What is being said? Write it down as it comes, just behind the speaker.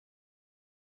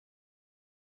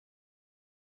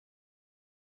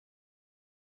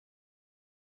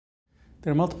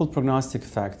There are multiple prognostic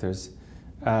factors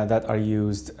that are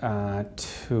used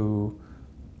to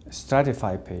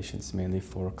stratify patients, mainly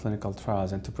for clinical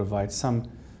trials, and to provide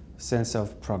some sense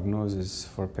of prognosis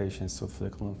for patients with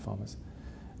follicular lymphomas.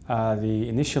 The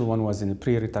initial one was in the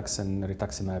pre-Rituxan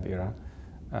rituximab era,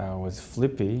 was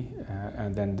FLIPI,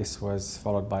 and then this was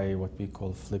followed by what we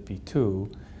call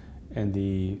FLIPI-2 in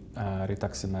the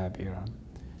rituximab era.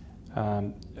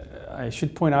 I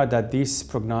should point out that these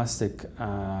prognostic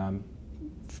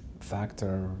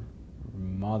factor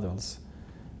models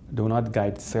do not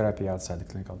guide therapy outside the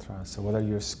clinical trial. So whether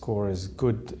your score is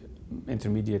good,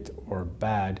 intermediate, or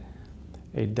bad,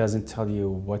 it doesn't tell you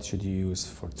what should you use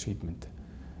for treatment.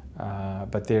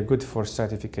 But they're good for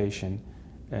stratification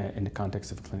in the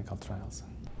context of clinical trials.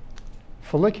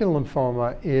 Follicular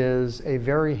lymphoma is a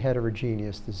very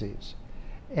heterogeneous disease.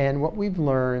 And what we've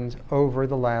learned over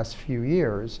the last few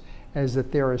years is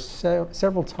that there are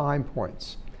several time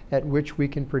points at which we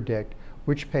can predict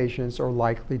which patients are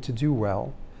likely to do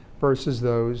well versus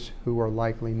those who are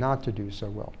likely not to do so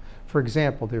well. For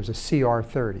example, there's a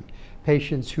CR30,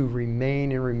 patients who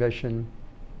remain in remission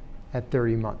at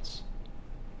 30 months.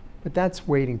 But that's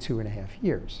waiting 2.5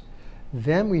 years.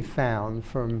 Then we found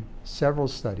from several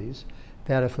studies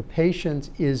that if a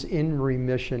patient is in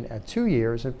remission at 2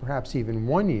 years and perhaps even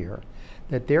 1 year,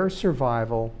 that their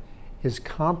survival is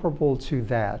comparable to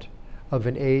that of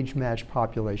an age-matched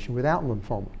population without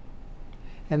lymphoma.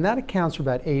 And that accounts for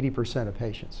about 80% of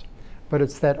patients. But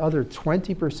it's that other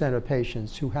 20% of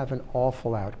patients who have an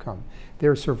awful outcome.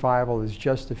 Their survival is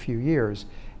just a few years,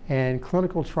 and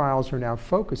clinical trials are now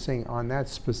focusing on that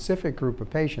specific group of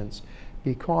patients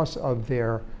because of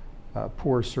their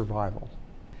poor survival.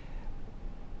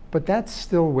 But that's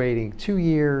still waiting 2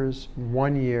 years,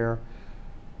 1 year.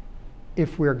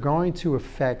 If we're going to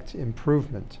affect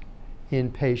improvement in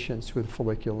patients with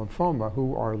follicular lymphoma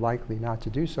who are likely not to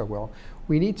do so well,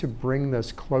 we need to bring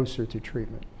this closer to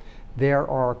treatment. There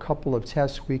are a couple of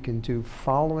tests we can do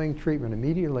following treatment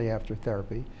immediately after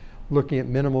therapy, looking at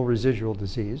minimal residual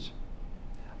disease,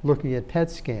 looking at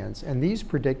PET scans, and these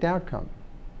predict outcome.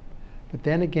 But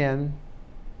then again,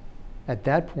 at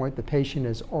that point, the patient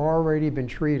has already been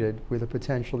treated with a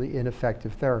potentially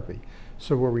ineffective therapy.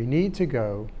 So where we need to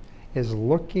go is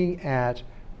looking at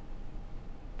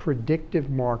predictive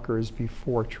markers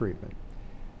before treatment.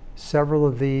 Several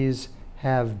of these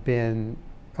have been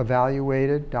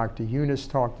evaluated. Dr. Younes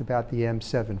talked about the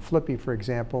M7 FLIPI, for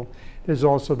example. There's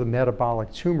also the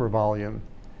metabolic tumor volume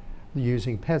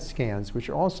using PET scans,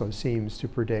 which also seems to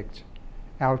predict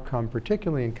outcome,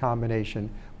 particularly in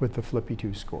combination with the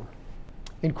FLIPI-2 score.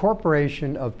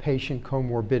 Incorporation of patient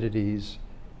comorbidities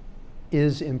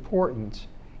is important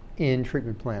in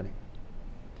treatment planning.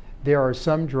 There are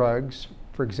some drugs,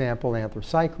 for example,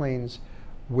 anthracyclines,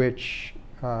 which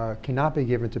cannot be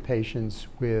given to patients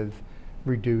with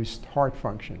reduced heart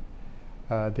function.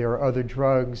 There are other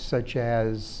drugs such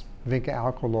as vinca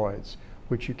alkaloids,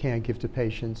 which you can't give to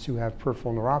patients who have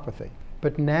peripheral neuropathy.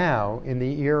 But now, in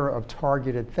the era of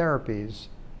targeted therapies,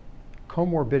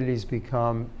 comorbidities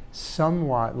become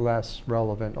somewhat less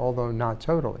relevant, although not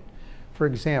totally. For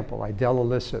example,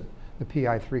 idelalisib, the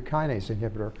PI3 kinase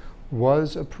inhibitor,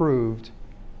 was approved,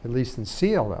 at least in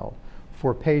CLL,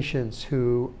 for patients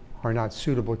who are not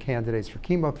suitable candidates for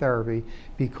chemotherapy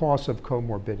because of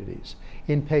comorbidities,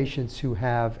 in patients who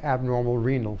have abnormal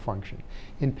renal function,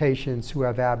 in patients who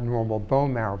have abnormal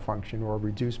bone marrow function or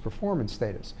reduced performance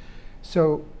status.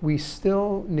 So we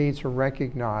still need to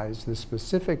recognize the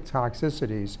specific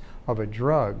toxicities of a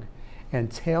drug and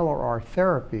tailor our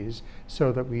therapies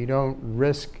so that we don't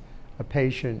risk a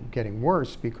patient getting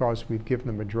worse because we've given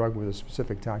them a drug with a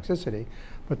specific toxicity.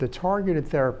 But the targeted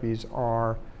therapies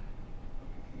are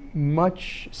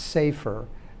much safer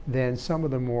than some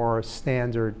of the more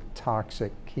standard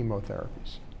toxic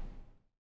chemotherapies.